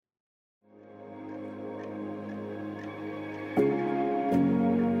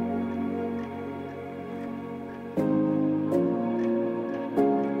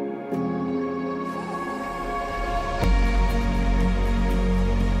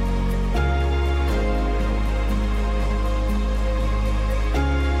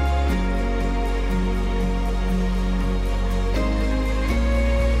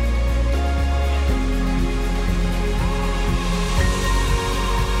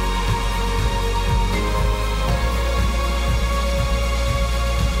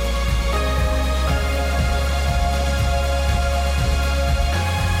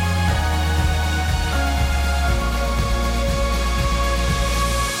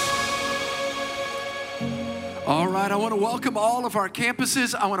right, I want to welcome all of our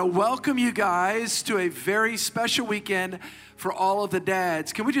campuses. I want to welcome you guys to a very special weekend for all of the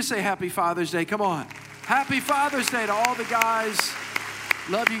dads. Can we just say Happy Father's Day? Come on. Happy Father's Day to all the guys.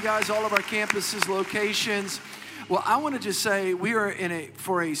 Love you guys, all of our campuses, locations. Well, I want to just say we are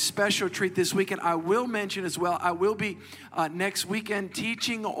for a special treat this weekend. I will mention as well, I will be next weekend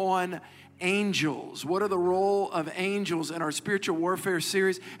teaching on angels. What are the role of angels in our spiritual warfare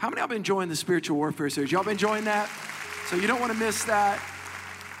series? How many of y'all been enjoying the spiritual warfare series? Y'all been enjoying that? So you don't want to miss that.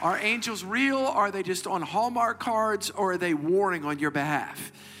 Are angels real? Are they just on Hallmark cards, or are they warring on your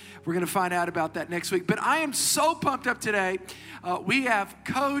behalf? We're going to find out about that next week. But I am so pumped up today. We have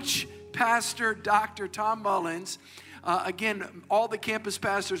Coach, Pastor, Dr. Tom Mullins. Again, all the campus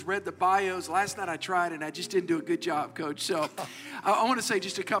pastors read the bios. Last night I tried, and I just didn't do a good job, Coach. So I want to say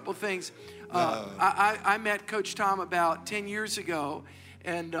just a couple things. I met Coach Tom about 10 years ago,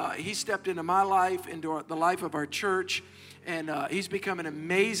 and he stepped into my life, into the life of our church, and he's become an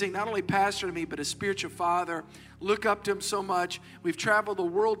amazing, not only pastor to me, but a spiritual father. Look up to him so much. We've traveled the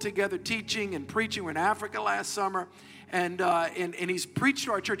world together teaching and preaching. We were in Africa last summer. And he's preached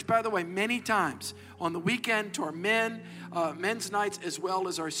to our church, by the way, many times on the weekend to our men's nights, as well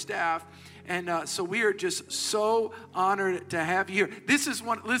as our staff. And so we are just so honored to have you here. This is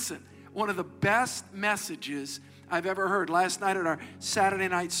one of the best messages I've ever heard last night at our Saturday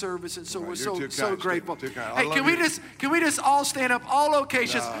night service. And so we're so grateful. Hey, can we just all stand up, all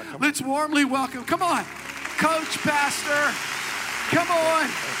locations? Let's warmly welcome, come on, Coach, Pastor, come on.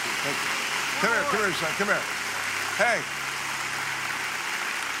 Come here, son, come here. Hey,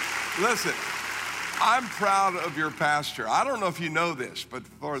 listen, I'm proud of your pastor. I don't know if you know this, but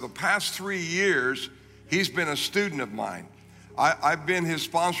for the past 3 years, he's been a student of mine. I've been his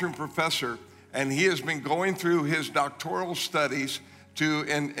sponsoring professor, and he has been going through his doctoral studies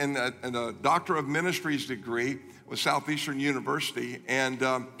in a Doctor of Ministries degree with Southeastern University, and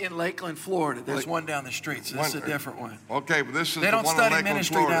in Lakeland, Florida. There's one down the street, so this is a different one. Okay, but this is they don't the one study in Lakeland,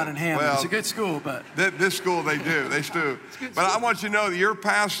 ministry Florida. down in Hammond. Well, it's a good school, but this school they do. But I want you to know that your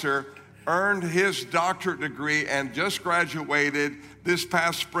pastor earned his doctorate degree and just graduated this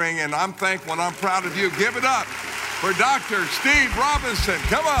past spring, and I'm thankful and I'm proud of you. Give it up for Dr. Steve Robinson.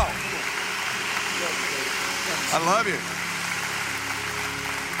 Come on. I love you.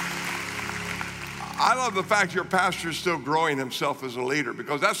 I love the fact your pastor is still growing himself as a leader,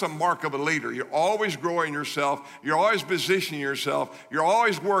 because that's a mark of a leader. You're always growing yourself. You're always positioning yourself. You're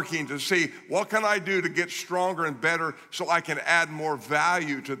always working to see, what can I do to get stronger and better so I can add more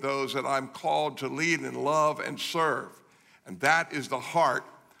value to those that I'm called to lead and love and serve. And that is the heart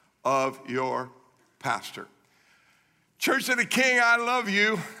of your pastor. Church of the King, I love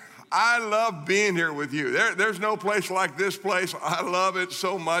you. I love being here with you. There's no place like this place. I love it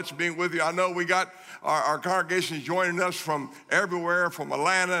so much being with you. I know we got our congregation is joining us from everywhere, from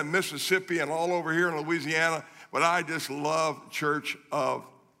Atlanta and Mississippi and all over here in Louisiana. But I just love Church of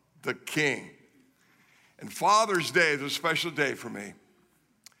the King. And Father's Day is a special day for me.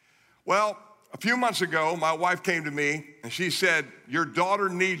 Well, a few months ago, my wife came to me and she said, your daughter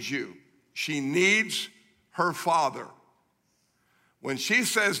needs you. She needs her father. When she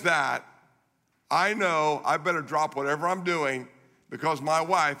says that, I know I better drop whatever I'm doing, because my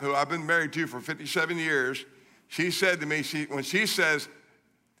wife, who I've been married to for 57 years, she said to me, when she says,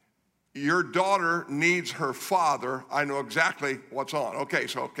 your daughter needs her father, I know exactly what's on. Okay,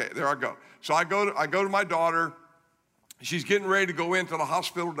 there I go. So I go to my daughter. She's getting ready to go into the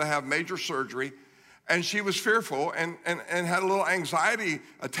hospital to have major surgery. And she was fearful and had a little anxiety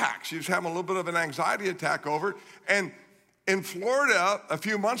attack. She was having a little bit of an anxiety attack over it. And in Florida, a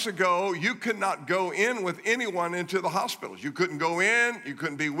few months ago, you could not go in with anyone into the hospitals. You couldn't go in, you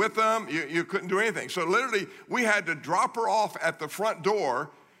couldn't be with them, you couldn't do anything. So literally, we had to drop her off at the front door.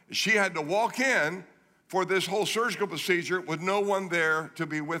 She had to walk in for this whole surgical procedure with no one there to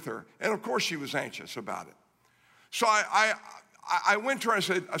be with her. And of course, she was anxious about it. So I went to her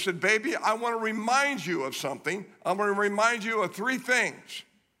and I said, baby, I want to remind you of something. I'm going to remind you of 3 things.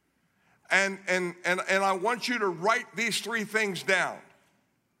 And I want you to write these 3 things down,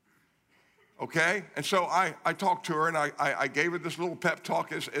 okay? And so I talked to her, and I gave her this little pep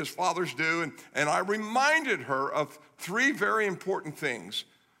talk, as fathers do, and I reminded her of 3 very important things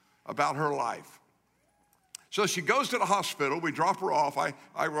about her life. So she goes to the hospital. We drop her off.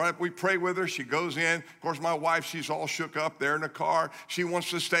 We pray with her. She goes in. Of course, my wife, she's all shook up there in the car. She wants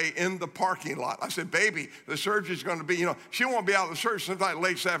to stay in the parking lot. I said, baby, the surgery's going to be, she won't be out of the surgery sometime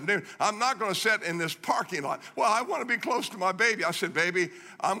late this afternoon. I'm not going to sit in this parking lot. Well, I want to be close to my baby. I said, baby,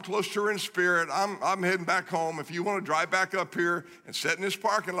 I'm close to her in spirit. I'm heading back home. If you want to drive back up here and sit in this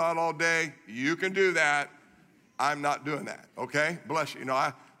parking lot all day, you can do that. I'm not doing that, okay? Bless you. You know,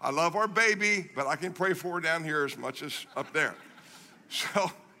 I love our baby, but I can pray for her down here as much as up there.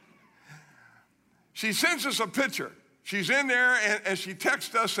 So she sends us a picture. She's in there, and she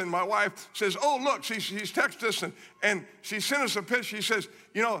texts us, and my wife says, oh, look, she's texted us, and she sent us a picture. She says,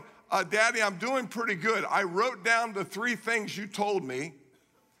 you know, Daddy, I'm doing pretty good. I wrote down the 3 things you told me,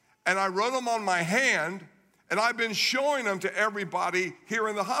 and I wrote them on my hand, and I've been showing them to everybody here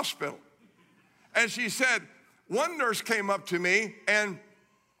in the hospital. And she said, one nurse came up to me, and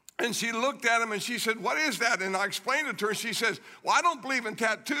she looked at him, and she said, what is that? And I explained it to her, and she says, well, I don't believe in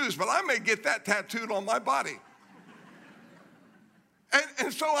tattoos, but I may get that tattooed on my body.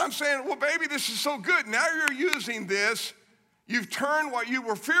 And so I'm saying, well, baby, this is so good. Now you're using this. You've turned what you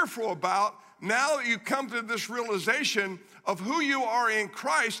were fearful about. Now that you've come to this realization of who you are in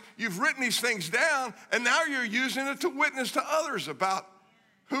Christ, you've written these things down, and now you're using it to witness to others about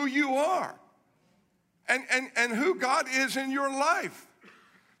who you are and who God is in your life.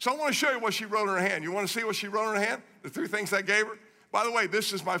 So I want to show you what she wrote in her hand. You want to see what she wrote in her hand? The 3 things I gave her? By the way,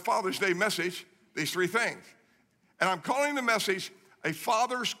 this is my Father's Day message, these 3 things. And I'm calling the message a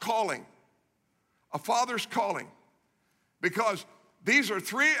father's calling. A father's calling. Because these are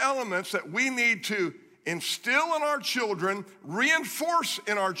 3 elements that we need to instill in our children, reinforce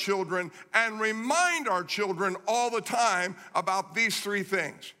in our children, and remind our children all the time about these 3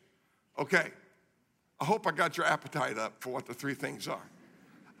 things. Okay, I hope I got your appetite up for what the 3 things are.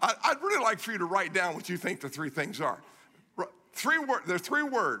 I'd really like for you to write down what you think the 3 things are. There are 3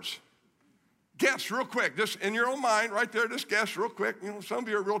 words. Guess real quick, just in your own mind, right there, just guess real quick. You know, some of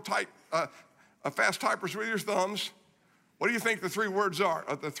you are real tight, fast typers with your thumbs. What do you think the 3 words are?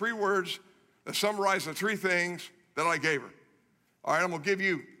 The 3 words that summarize the 3 things that I gave her. All right, I'm gonna give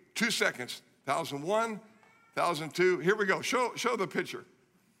you 2 seconds. 1001, 1002, here we go. Show the picture.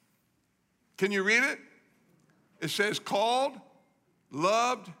 Can you read it? It says called,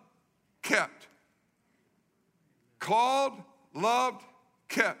 loved, kept. Called, loved,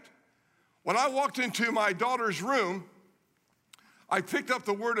 kept. When I walked into my daughter's room, I picked up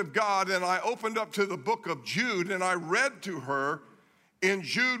the Word of God and I opened up to the book of Jude and I read to her in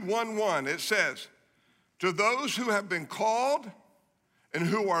Jude 1:1. It says, to those who have been called and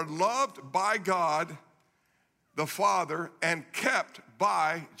who are loved by God, the Father, and kept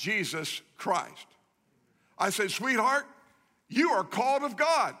by Jesus Christ. I said, sweetheart, you are called of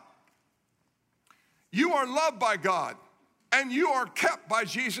God. You are loved by God. And you are kept by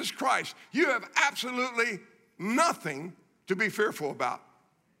Jesus Christ. You have absolutely nothing to be fearful about.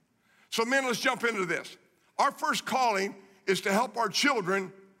 So men, let's jump into this. Our first calling is to help our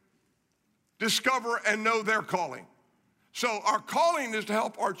children discover and know their calling. So our calling is to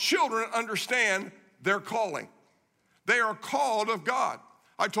help our children understand their calling. They are called of God.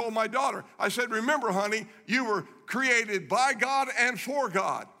 I told my daughter, I said, remember, honey, you were created by God and for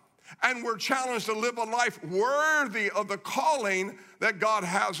God. And we're challenged to live a life worthy of the calling that God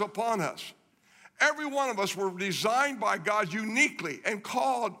has upon us. Every one of us were designed by God uniquely and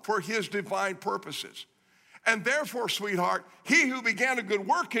called for his divine purposes. And therefore, sweetheart, he who began a good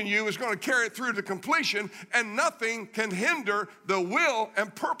work in you is going to carry it through to completion, and nothing can hinder the will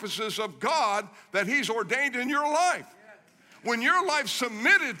and purposes of God that he's ordained in your life. When your life's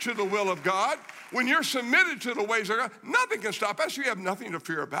submitted to the will of God, when you're submitted to the ways of God, nothing can stop us. You have nothing to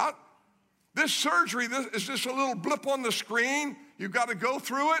fear about. This surgery is just a little blip on the screen. You've got to go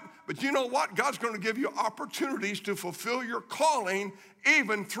through it. But you know what? God's going to give you opportunities to fulfill your calling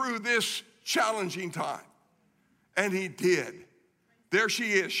even through this challenging time. And he did. There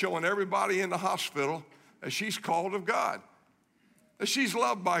she is, showing everybody in the hospital that she's called of God, that she's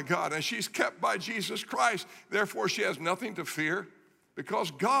loved by God, and she's kept by Jesus Christ. Therefore, she has nothing to fear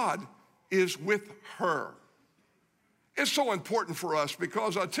because God is with her. It's so important for us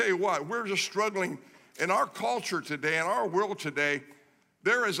because I'll tell you what, we're just struggling in our culture today, in our world today.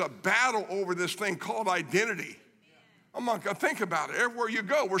 There is a battle over this thing called identity. I'm not gonna think about it. Everywhere you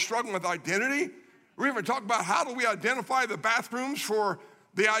go, we're struggling with identity. We're even talking about how do we identify the bathrooms for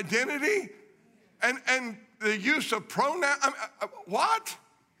the identity and the use of pronouns. What?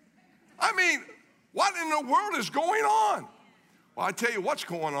 I mean, what in the world is going on? Well, I tell you what's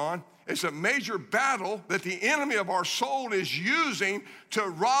going on. It's a major battle that the enemy of our soul is using to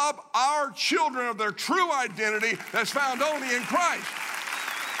rob our children of their true identity that's found only in Christ.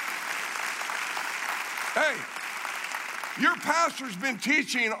 Hey, your pastor's been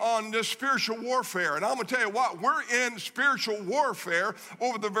teaching on this spiritual warfare, and I'm going to tell you what, we're in spiritual warfare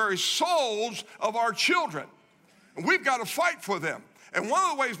over the very souls of our children. And we've got to fight for them. And one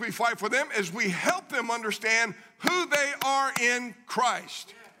of the ways we fight for them is we help them understand who they are in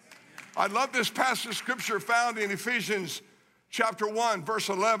Christ. I love this passage of scripture found in Ephesians chapter 1, verse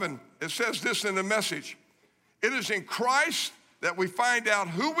 11. It says this in the Message. It is in Christ that we find out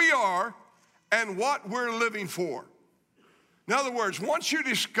who we are and what we're living for. In other words, once you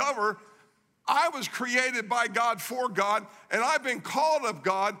discover I was created by God for God, and I've been called of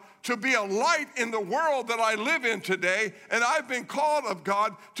God to be a light in the world that I live in today, and I've been called of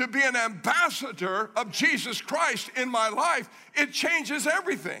God to be an ambassador of Jesus Christ in my life, it changes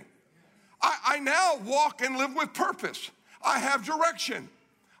everything. I now walk and live with purpose. I have direction.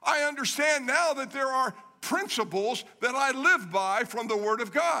 I understand now that there are principles that I live by from the Word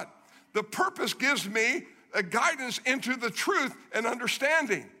of God. The purpose gives me a guidance into the truth and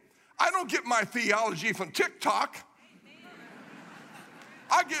understanding. I don't get my theology from TikTok.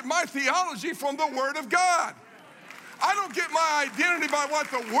 I get my theology from the Word of God. I don't get my identity by what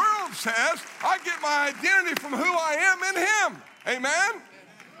the world says. I get my identity from who I am in Him. Amen?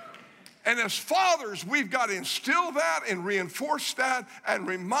 And as fathers, we've got to instill that and reinforce that and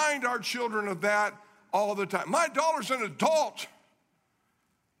remind our children of that all the time. My daughter's an adult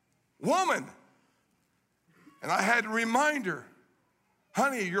woman, and I had to remind her,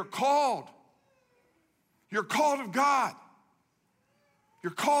 honey, you're called. You're called of God.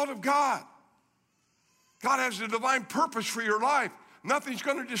 You're called of God. God has a divine purpose for your life. Nothing's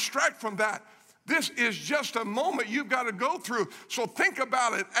going to distract from that. This is just a moment you've got to go through. So think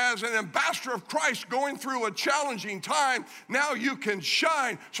about it as an ambassador of Christ going through a challenging time. Now you can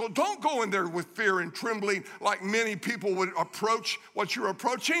shine. So don't go in there with fear and trembling like many people would approach what you're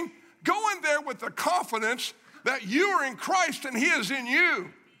approaching. Go in there with the confidence that you are in Christ and He is in you.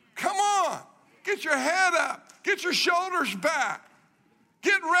 Come on. Get your head up. Get your shoulders back.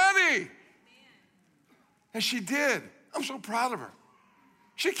 Get ready. And she did. I'm so proud of her.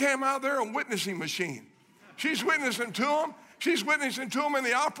 She came out there on witnessing machine. She's witnessing to them. She's witnessing to them in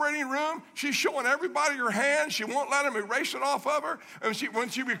the operating room. She's showing everybody her hand. She won't let them erase it off of her. And when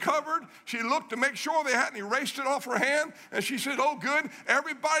she recovered, she looked to make sure they hadn't erased it off her hand. And she said, oh, good.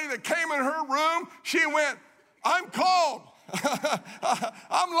 Everybody that came in her room, she went, I'm called.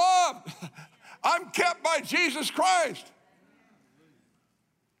 I'm loved. I'm kept by Jesus Christ.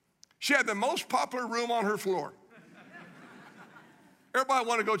 She had the most popular room on her floor. Everybody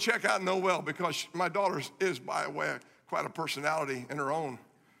wanted to go check out Noel because my daughter is, by the way, quite a personality in her own.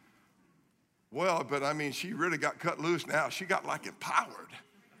 Well, but I mean, she really got cut loose now. She got like empowered.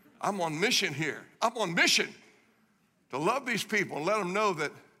 I'm on mission here. I'm on mission to love these people and let them know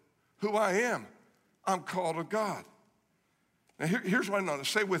that who I am. I'm called of God. Now, here's what I know.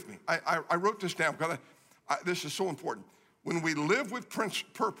 Stay with me. I wrote this down because this is so important. When we live with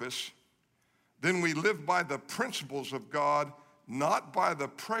purpose, then we live by the principles of God, not by the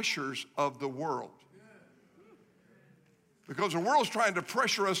pressures of the world. Because the world's trying to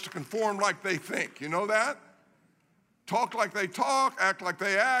pressure us to conform like they think. You know that? Talk like they talk, act like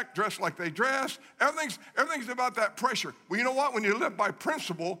they act, dress like they dress. Everything's about that pressure. Well, you know what? When you live by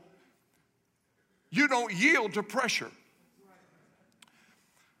principle, you don't yield to pressure.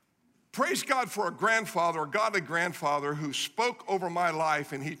 Praise God for a grandfather, a godly grandfather who spoke over my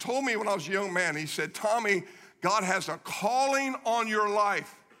life. And he told me when I was a young man, he said, Tommy, God has a calling on your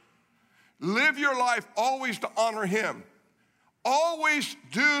life. Live your life always to honor Him. Always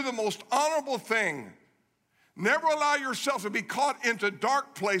do the most honorable thing. Never allow yourself to be caught into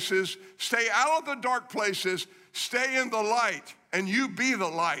dark places. Stay out of the dark places. Stay in the light, and you be the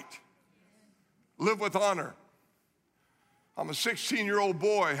light. Live with honor. I'm a 16-year-old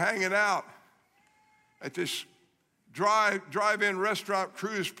boy hanging out at this drive-in restaurant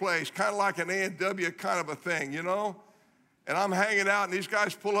cruise place, kind of like an A&W kind of a thing, you know? And I'm hanging out, and these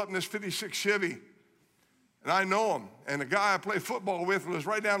guys pull up in this 56 Chevy, and I know him. And the guy I play football with was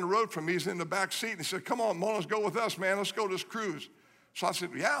right down the road from me. He's in the back seat, and he said, come on, Mona, go with us, man. Let's go this cruise. So I said,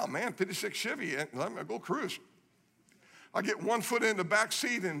 yeah, man, 56 Chevy, let me go cruise. I get one foot in the back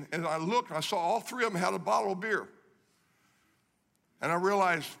seat, and I looked, and I saw all three of them had a bottle of beer. And I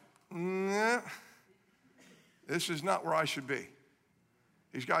realized, this is not where I should be.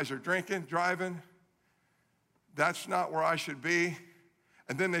 These guys are drinking, driving. That's not where I should be.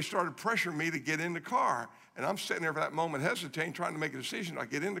 And then they started pressuring me to get in the car. And I'm sitting there for that moment hesitating, trying to make a decision. Do I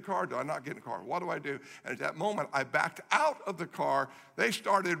get in the car? Do I not get in the car? What do I do? And at that moment, I backed out of the car. They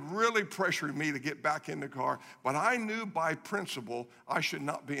started really pressuring me to get back in the car. But I knew by principle I should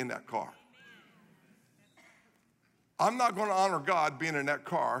not be in that car. I'm not going to honor God being in that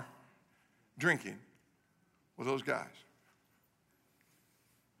car drinking with those guys.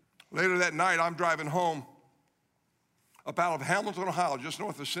 Later that night, I'm driving home up out of Hamilton, Ohio, just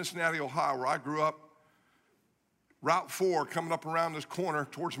north of Cincinnati, Ohio, where I grew up. Route 4 coming up around this corner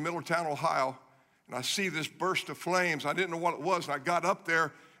towards Middletown, Ohio, and I see this burst of flames. I didn't know what it was, and I got up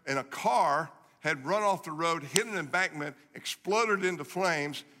there, and a car had run off the road, hit an embankment, exploded into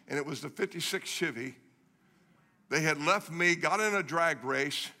flames, and it was the 56 Chevy. They had left me, got in a drag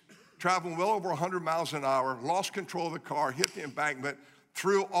race, traveling well over 100 miles an hour, lost control of the car, hit the embankment,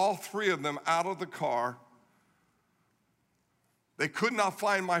 threw all three of them out of the car. They could not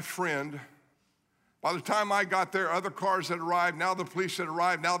find my friend. By the time I got there, other cars had arrived. Now the police had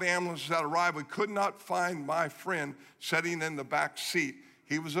arrived. Now the ambulances had arrived. We could not find my friend sitting in the back seat.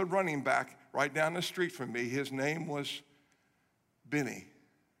 He was a running back right down the street from me. His name was Benny.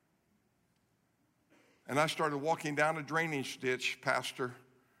 And I started walking down a drainage ditch, Pastor,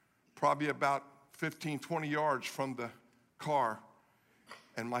 probably about 15, 20 yards from the car,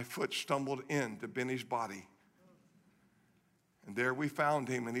 and my foot stumbled into Benny's body. And there we found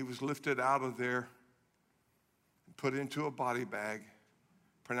him, and he was lifted out of there and put into a body bag,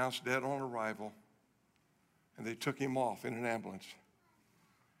 pronounced dead on arrival, and they took him off in an ambulance.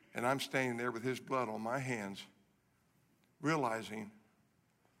 And I'm standing there with his blood on my hands, realizing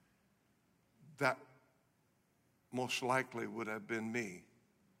that most likely would have been me.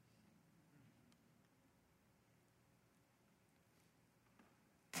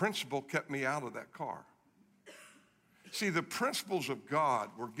 Principle kept me out of that car. See, the principles of God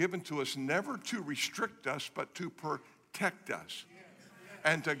were given to us never to restrict us, but to protect us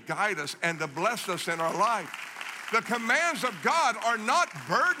and to guide us and to bless us in our life. The commands of God are not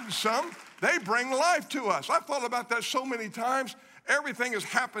burdensome. They bring life to us. I've thought about that so many times. Everything has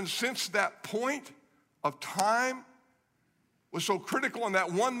happened since that point of time was so critical in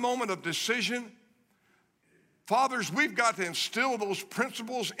that one moment of decision. Fathers, we've got to instill those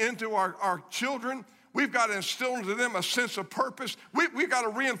principles into our children. We've got to instill into them a sense of purpose. We've got to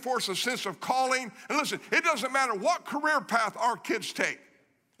reinforce a sense of calling. And listen, it doesn't matter what career path our kids take.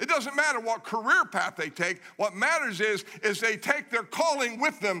 It doesn't matter what career path they take. What matters is they take their calling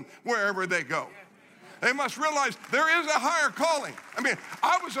with them wherever they go. They must realize there is a higher calling. I mean,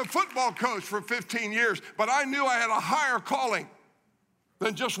 I was a football coach for 15 years, but I knew I had a higher calling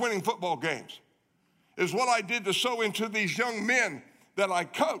than just winning football games. Is what I did to sow into these young men that I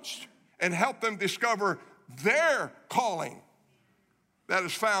coached and help them discover their calling that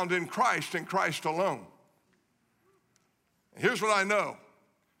is found in Christ and Christ alone. And here's what I know.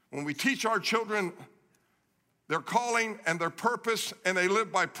 When we teach our children their calling and their purpose and they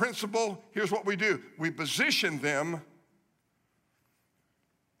live by principle, here's what we do. We position them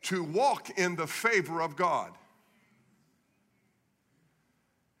to walk in the favor of God.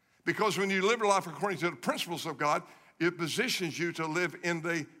 Because when you live your life according to the principles of God, it positions you to live in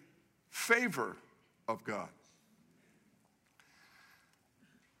the favor of God.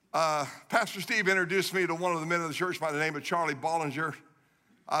 Pastor Steve introduced me to one of the men of the church by the name of Charlie Bollinger.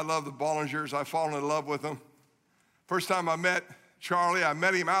 I love the Bollingers. I've fallen in love with them. First time I met Charlie, I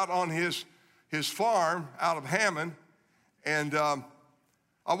met him out on his farm out of Hammond. And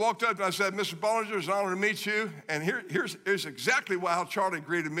I walked up and I said, Mr. Bollinger, it's an honor to meet you. And here's exactly how Charlie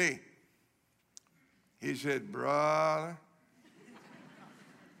greeted me. He said, brother.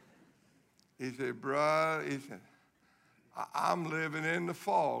 He said, brother. He said, I'm living in the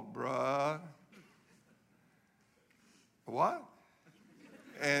fog, brother. What?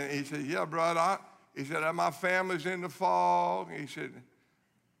 And he said, yeah, brother. He said, my family's in the fog. He said,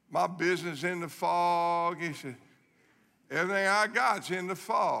 my business in the fog. He said, everything I got's in the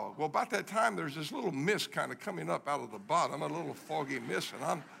fog. Well, about that time, there's this little mist kind of coming up out of the bottom, a little foggy mist.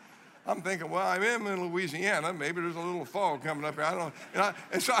 And I'm thinking, well, I'm in Louisiana. Maybe there's a little fog coming up here. I don't know.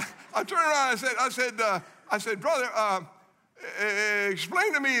 And so I turned around and I said, brother,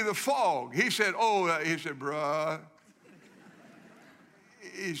 explain to me the fog. He said, bruh.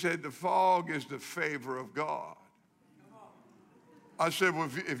 He said, the fog is the favor of God. I said, well,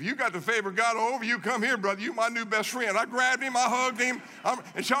 if you got the favor of God over you, come here, brother. You my new best friend. I grabbed him. I hugged him.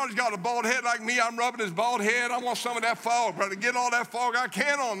 And Charlie's got a bald head like me. I'm rubbing his bald head. I want some of that fog, brother. Get all that fog I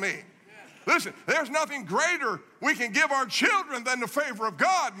can on me. Listen, there's nothing greater we can give our children than the favor of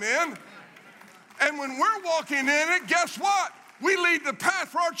God, men. And when we're walking in it, guess what? We lead the path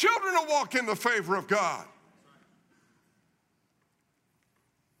for our children to walk in the favor of God.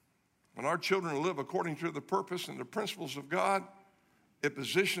 When our children live according to the purpose and the principles of God, it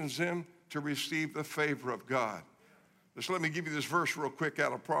positions them to receive the favor of God. Just let me give you this verse real quick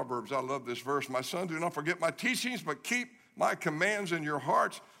out of Proverbs. I love this verse. My son, do not forget my teachings, but keep my commands in your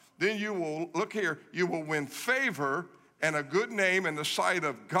hearts. Then you will, look here, you will win favor and a good name in the sight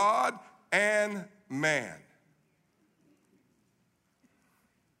of God and man.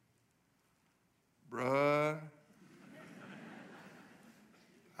 Bruh,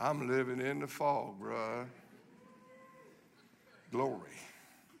 I'm living in the fog, bruh. Glory.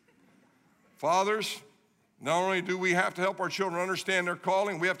 Fathers, not only do we have to help our children understand their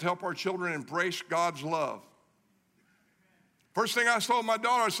calling, we have to help our children embrace God's love. First thing I told my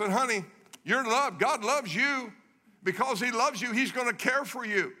daughter, I said, honey, you're loved. God loves you. Because he loves you, he's going to care for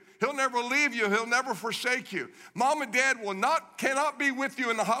you. He'll never leave you. He'll never forsake you. Mom and dad cannot be with you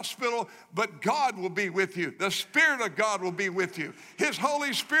in the hospital, but God will be with you. The Spirit of God will be with you. His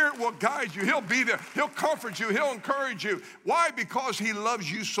Holy Spirit will guide you. He'll be there. He'll comfort you. He'll encourage you. Why? Because he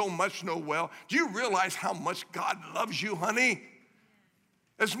loves you so much, Noel. Do you realize how much God loves you, honey?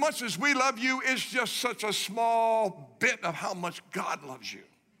 As much as we love you, it's just such a small bit of how much God loves you.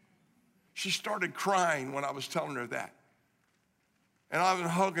 She started crying when I was telling her that. And I've been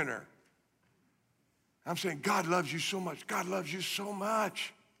hugging her. I'm saying, God loves you so much. God loves you so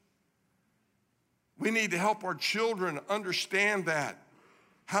much. We need to help our children understand that,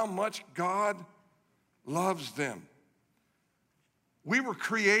 how much God loves them. We were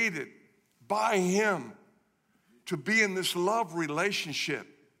created by him to be in this love relationship.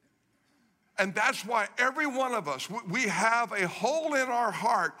 And that's why every one of us, we have a hole in our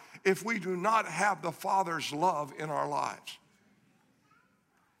heart if we do not have the Father's love in our lives.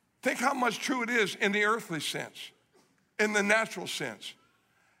 Think how much true it is in the earthly sense, in the natural sense.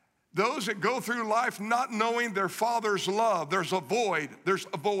 Those that go through life not knowing their Father's love, there's a void. There's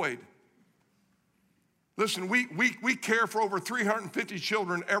a void. Listen, we care for over 350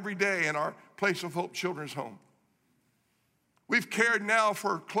 children every day in our Place of Hope Children's Home. We've cared now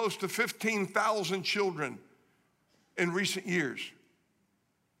for close to 15,000 children in recent years.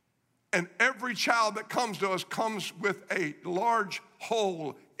 And every child that comes to us comes with a large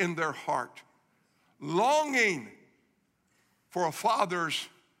hole in their heart, longing for a father's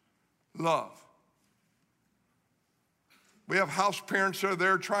love. We have house parents that are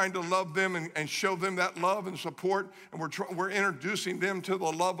there trying to love them and show them that love and support, and we're introducing them to the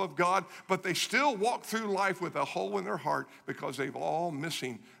love of God, but they still walk through life with a hole in their heart because they've all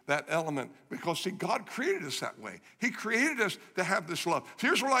missing that element. Because, see, God created us that way. He created us to have this love. So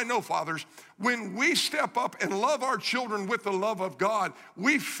here's what I know, fathers. When we step up and love our children with the love of God,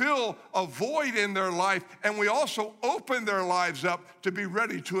 we fill a void in their life, and we also open their lives up to be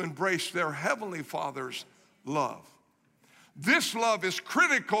ready to embrace their Heavenly Father's love. This love is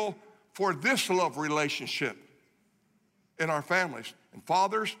critical for this love relationship in our families. And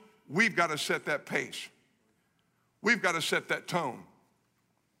fathers, we've got to set that pace. We've got to set that tone.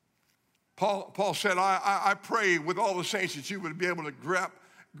 Paul said, I pray with all the saints that you would be able to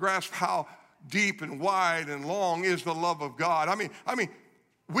grasp how deep and wide and long is the love of God. I mean,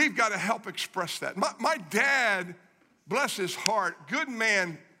 we've got to help express that. My dad, bless his heart, good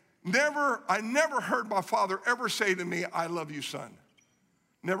man, I never heard my father ever say to me, I love you, son.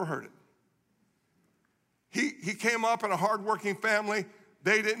 Never heard it. He came up in a hardworking family.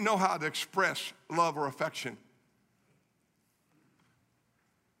 They didn't know how to express love or affection.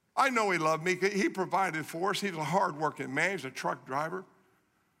 I know he loved me. He provided for us. He was a hardworking man. He's a truck driver.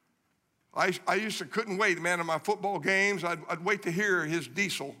 I couldn't wait, man, at my football games. I'd wait to hear his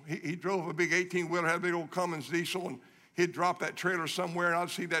diesel. He drove a big 18-wheeler, had a big old Cummins diesel, and he'd drop that trailer somewhere, and I'd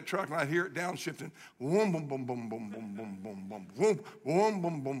see that truck, and I'd hear it downshifting. Boom, boom, boom, boom, boom, boom, boom, boom, boom, boom, boom,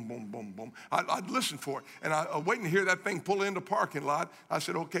 boom, boom, boom, boom, boom. I'd listen for it, and I'm waiting to hear that thing pull into the parking lot. I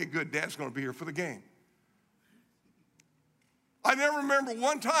said, okay, good, Dad's going to be here for the game. I never remember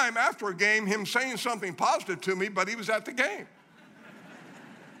one time after a game him saying something positive to me, but he was at the game.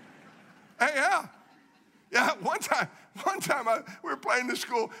 Hey, yeah, one time we were playing this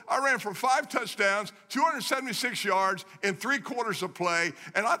school. I ran for 5 touchdowns, 276 yards in 3 quarters of play,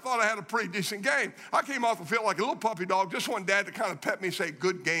 and I thought I had a pretty decent game. I came off the field like a little puppy dog, just wanted Dad to kind of pet me and say,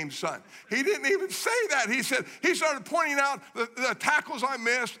 good game, son. He didn't even say that. He started pointing out the tackles I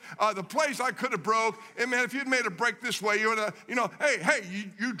missed, the plays I could have broke. And man, if you'd made a break this way, you would have,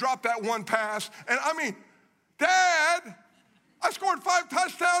 you dropped that one pass. And I mean, Dad, I scored 5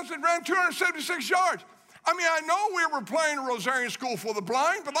 touchdowns and ran 276 yards. I mean, I know we were playing a Rosarian School for the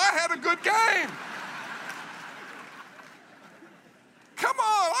Blind, but I had a good game. Come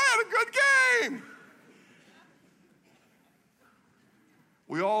on, I had a good game.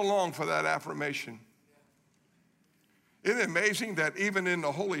 We all long for that affirmation. Isn't it amazing that even in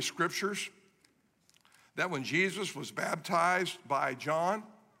the Holy Scriptures, that when Jesus was baptized by John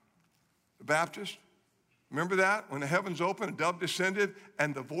the Baptist, remember that? When the heavens opened, a dove descended,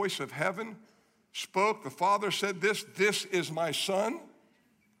 and the voice of heaven spoke. The Father said this is my Son,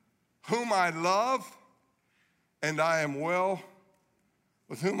 whom I love, and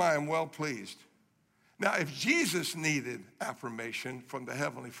with whom I am well pleased. Now, if Jesus needed affirmation from the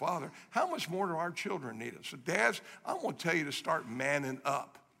Heavenly Father, how much more do our children need it? So dads, I want to tell you to start manning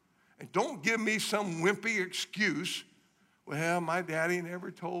up. And don't give me some wimpy excuse. Well, my daddy never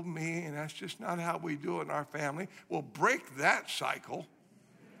told me, and that's just not how we do it in our family. Well, break that cycle,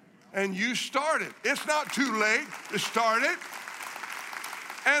 and you start it. It's not too late to start it.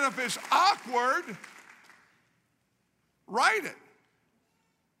 And if it's awkward, write it.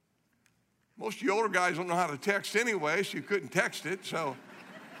 Most of you older guys don't know how to text anyway, so you couldn't text it, so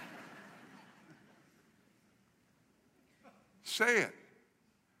say it.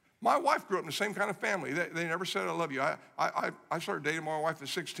 My wife grew up in the same kind of family. They never said, I love you. I started dating my wife at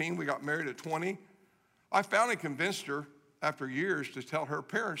 16. We got married at 20. I finally convinced her after years to tell her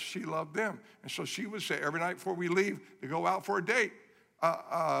parents she loved them. And so she would say every night before we leave to go out for a date,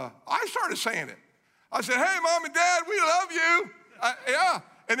 I started saying it. I said, hey, Mom and Dad, we love you. Yeah.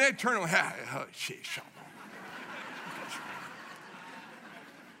 And they'd turn around,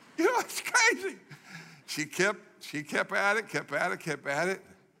 you know, it's crazy. She kept at it.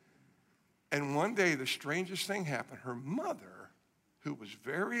 And one day, the strangest thing happened. Her mother, who was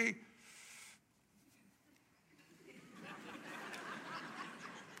very,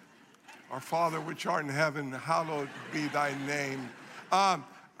 our Father which art in heaven, hallowed be thy name.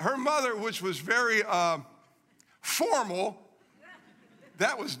 Her mother, which was very formal,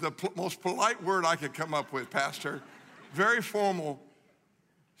 that was the most polite word I could come up with, Pastor. Very formal.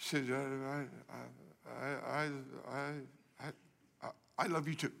 She said, I love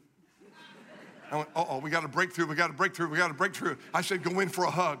you too. I went, uh-oh, we got to break through. I said, go in for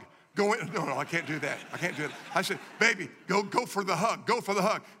a hug. Go in. No, I can't do that. I said, baby, go for the hug.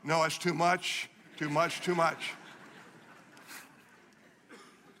 No, that's too much.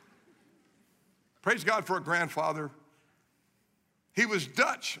 Praise God for a grandfather. He was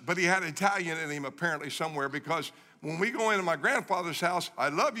Dutch, but he had Italian in him apparently somewhere, because when we go into my grandfather's house, I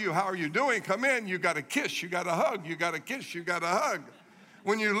love you, how are you doing? Come in, you got to kiss, you got to hug, you got to kiss, you got to hug.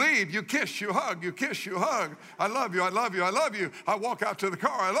 When you leave, you kiss, you hug, you kiss, you hug. I love you, I love you, I love you. I walk out to the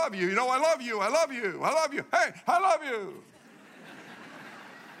car, I love you. You know, I love you, I love you, I love you. Hey, I love you.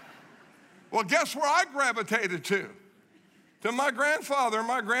 Well, guess where I gravitated to? To my grandfather and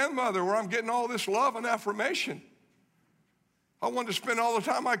my grandmother, where I'm getting all this love and affirmation. I wanted to spend all the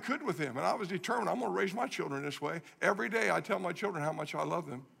time I could with him, and I was determined I'm going to raise my children this way. Every day I tell my children how much I love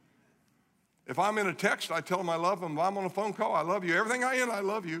them. If I'm in a text, I tell them I love them. If I'm on a phone call, I love you. Everything I am, I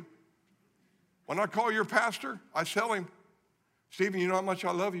love you. When I call your pastor, I tell him, Stephen, you know how much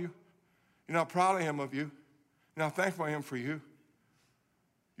I love you. You know how proud I am of you. You know how thankful I am for you.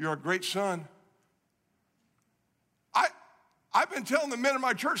 You're a great son. I've been telling the men in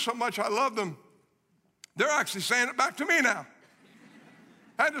my church so much I love them, they're actually saying it back to me now.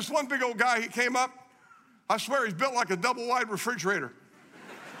 I had this one big old guy, he came up. I swear he's built like a double-wide refrigerator.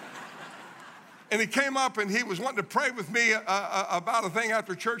 And he came up and he was wanting to pray with me about a thing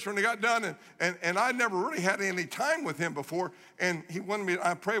after church when he got done. And I never really had any time with him before. And he wanted me,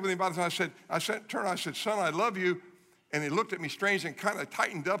 I prayed with him about it. And I said, son, I love you. And he looked at me strange and kind of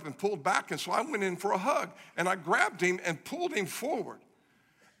tightened up and pulled back. And so I went in for a hug. And I grabbed him and pulled him forward.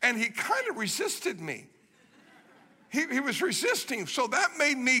 And he kind of resisted me. He was resisting. So that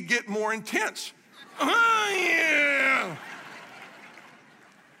made me get more intense. Oh, yeah.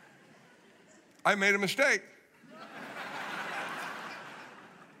 I made a mistake.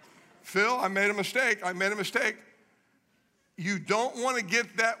 Phil, I made a mistake. You don't want to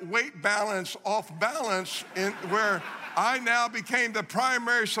get that weight balance off balance in where I now became the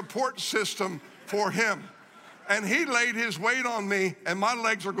primary support system for him. And he laid his weight on me, and my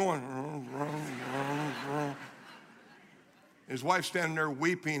legs are going. His wife's standing there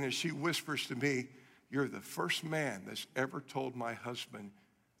weeping as she whispers to me, you're the first man that's ever told my husband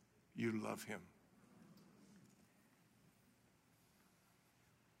you love him.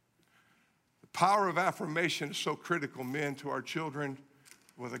 The power of affirmation is so critical, men, to our children.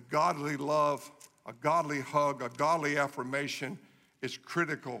 With a godly love, a godly hug, a godly affirmation is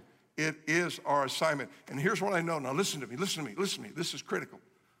critical. It is our assignment. And here's what I know. Now listen to me. This is critical.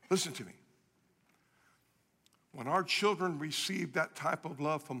 Listen to me. When our children receive that type of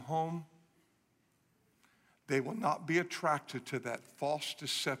love from home, they will not be attracted to that false,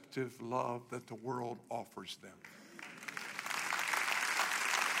 deceptive love that the world offers them.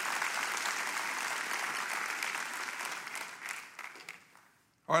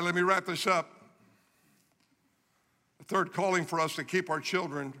 All right, let me wrap this up. The third calling for us to keep our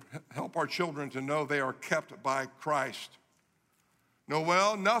children, help our children to know they are kept by Christ. You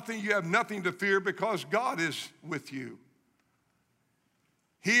have nothing to fear because God is with you.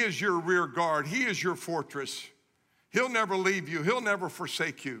 He is your rear guard. He is your fortress. He'll never leave you. He'll never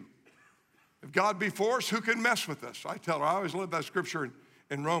forsake you. If God be for us, who can mess with us? I tell her, I always love that scripture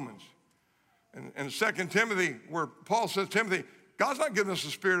in Romans. And in 2 Timothy, where Paul says, Timothy, God's not giving us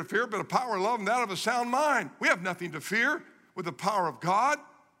a spirit of fear, but a power of love and that of a sound mind. We have nothing to fear with the power of God.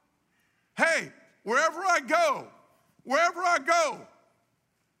 Hey, wherever I go,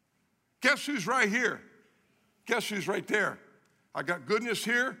 guess who's right here? Guess who's right there? I got goodness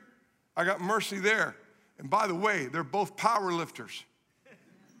here. I got mercy there. And by the way, they're both power lifters.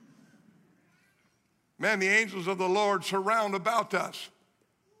 Man, the angels of the Lord surround about us.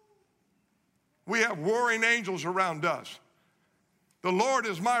 We have warring angels around us. The Lord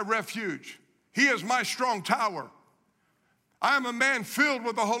is my refuge. He is my strong tower. I am a man filled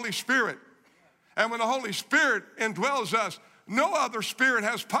with the Holy Spirit. And when the Holy Spirit indwells us, no other spirit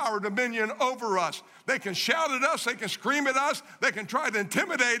has power, dominion over us. They can shout at us, they can scream at us, they can try to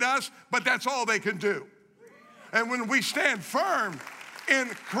intimidate us, but that's all they can do. And when we stand firm in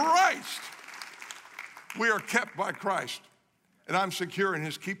Christ, we are kept by Christ. And I'm secure in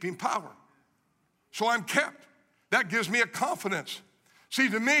his keeping power. So I'm kept. That gives me a confidence. See,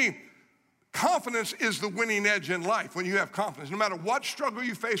 to me, confidence is the winning edge in life when you have confidence. No matter what struggle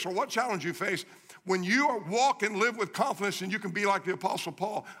you face or what challenge you face, when you walk and live with confidence, and you can be like the Apostle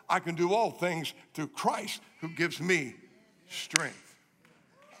Paul, I can do all things through Christ who gives me strength.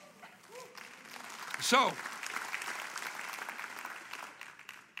 So,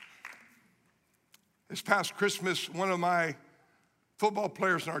 this past Christmas, one of my football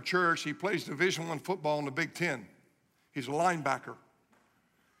players in our church, he plays Division I football in the Big Ten. He's a linebacker.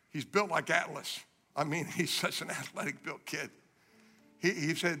 He's built like Atlas. I mean, he's such an athletic built kid.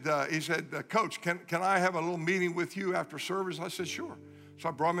 He said, Coach, can I have a little meeting with you after service? I said, sure. So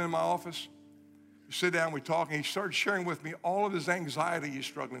I brought him in my office. We sit down, we talk, and he started sharing with me all of his anxiety he's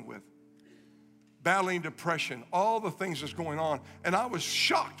struggling with. Battling depression, all the things that's going on. And I was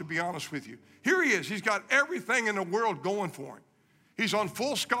shocked, to be honest with you. Here he is. He's got everything in the world going for him. He's on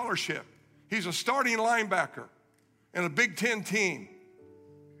full scholarship. He's a starting linebacker in a Big Ten team.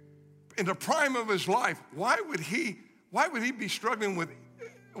 In the prime of his life, why would he be struggling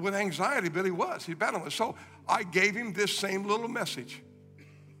with anxiety? But he was. He's battling with it. So I gave him this same little message.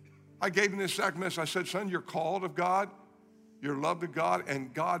 I gave him this exact message. I said, son, you're called of God. You're loved of God,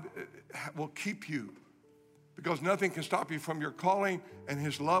 and God will keep you because nothing can stop you from your calling, and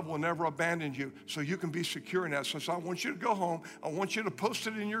his love will never abandon you, so you can be secure in that. So I want you to go home. I want you to post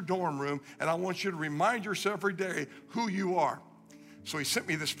it in your dorm room, and I want you to remind yourself every day who you are. So he sent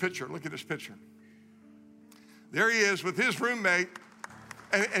me this picture. Look at this picture. There he is with his roommate,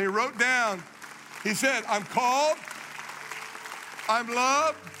 and he wrote down, he said, I'm called, I'm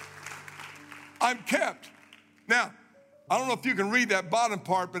loved, I'm kept. Now, I don't know if you can read that bottom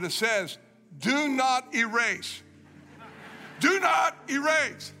part, but it says, do not erase. Do not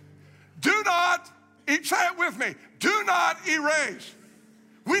erase. Do not, say it with me, do not erase.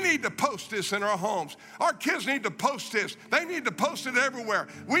 We need to post this in our homes. Our kids need to post this. They need to post it everywhere.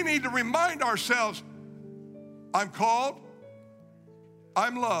 We need to remind ourselves, I'm called,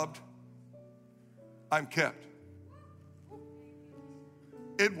 I'm loved, I'm kept.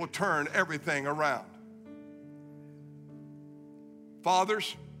 It will turn everything around.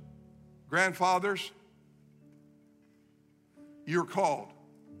 Fathers, grandfathers, you're called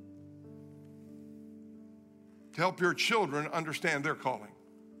to help your children understand their calling.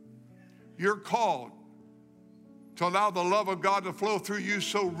 You're called to allow the love of God to flow through you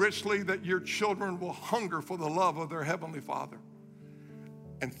so richly that your children will hunger for the love of their Heavenly Father.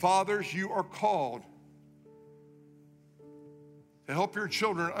 And fathers, you are called to help your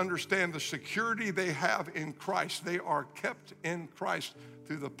children understand the security they have in Christ. They are kept in Christ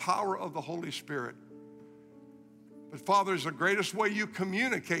through the power of the Holy Spirit. But fathers, the greatest way you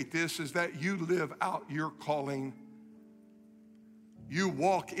communicate this is that you live out your calling. You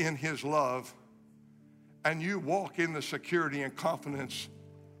walk in his love, and you walk in the security and confidence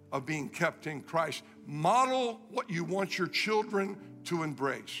of being kept in Christ. Model what you want your children to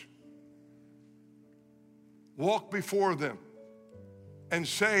embrace. Walk before them and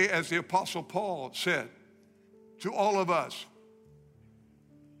say, as the Apostle Paul said to all of us,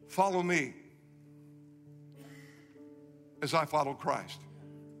 follow me as I follow Christ.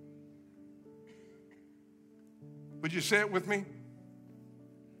 Would you say it with me?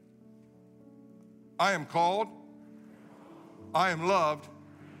 I am called, I am loved,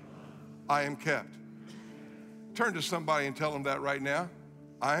 I am kept. Turn to somebody and tell them that right now.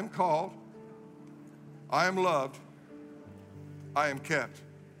 I am called, I am loved, I am kept.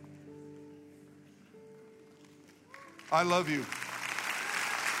 I love you.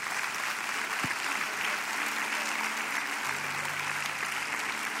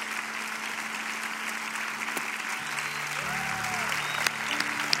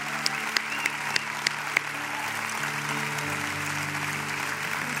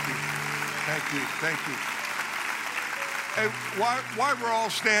 Thank you. Hey, while we're all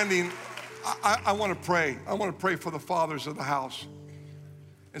standing, I want to pray. I want to pray for the fathers of the house.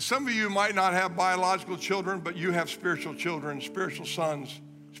 And some of you might not have biological children, but you have spiritual children, spiritual sons,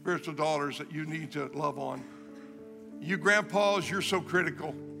 spiritual daughters that you need to love on. You grandpas, you're so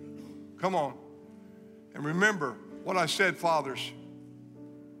critical. Come on. And remember what I said, fathers.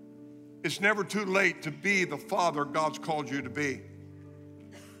 It's never too late to be the father God's called you to be.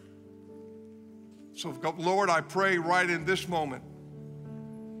 So, Lord, I pray right in this moment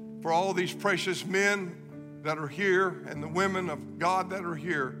for all these precious men that are here and the women of God that are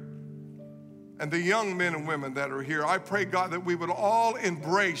here and the young men and women that are here. I pray, God, that we would all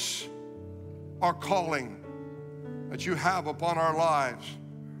embrace our calling that you have upon our lives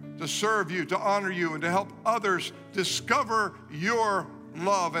to serve you, to honor you, and to help others discover your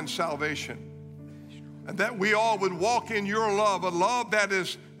love and salvation. And that we all would walk in your love, a love that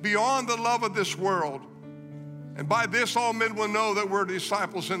is beyond the love of this world. And by this, all men will know that we're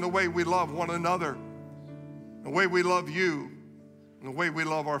disciples in the way we love one another, the way we love you, and the way we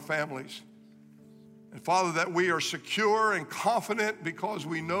love our families. And Father, that we are secure and confident because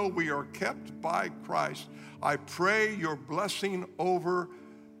we know we are kept by Christ. I pray your blessing over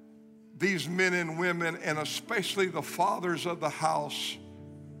these men and women, and especially the fathers of the house,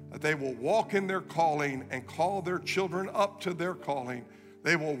 that they will walk in their calling and call their children up to their calling.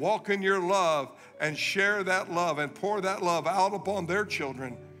 They will walk in your love and share that love and pour that love out upon their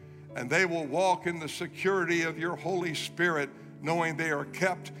children. And they will walk in the security of your Holy Spirit, knowing they are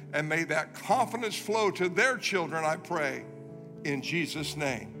kept. And may that confidence flow to their children, I pray, in Jesus'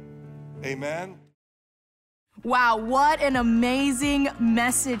 name. Amen. Wow, what an amazing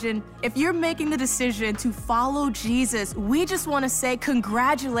message. And if you're making the decision to follow Jesus, we just want to say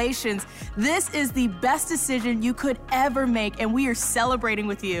congratulations. This is the best decision you could ever make, and we are celebrating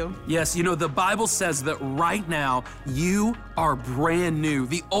with you. Yes, you know, the Bible says that right now you are brand new.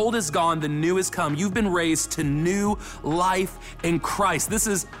 The old is gone, the new has come. You've been raised to new life in Christ. This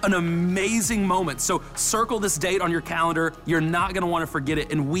is an amazing moment. So circle this date on your calendar. You're not going to want to forget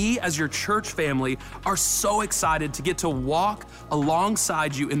it. And we, as your church family, are so excited to get to walk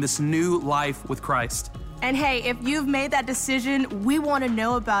alongside you in this new life with Christ. And hey, if you've made that decision, we want to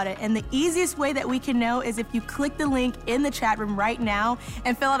know about it. And the easiest way that we can know is if you click the link in the chat room right now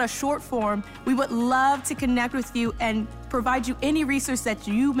and fill out a short form. We would love to connect with you and provide you any resource that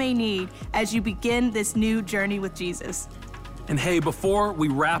you may need as you begin this new journey with Jesus. And hey, before we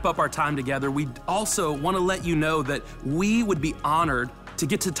wrap up our time together, we also want to let you know that we would be honored to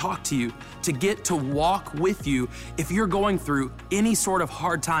get to talk to you, to get to walk with you if you're going through any sort of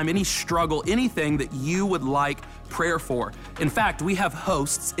hard time, any struggle, anything that you would like prayer for. In fact, we have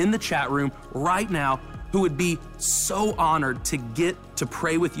hosts in the chat room right now who would be so honored to get to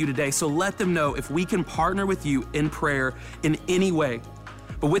pray with you today. So let them know if we can partner with you in prayer in any way.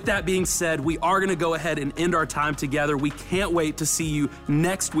 But with that being said, we are going to go ahead and end our time together. We can't wait to see you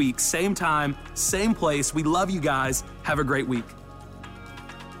next week, same time, same place. We love you guys. Have a great week.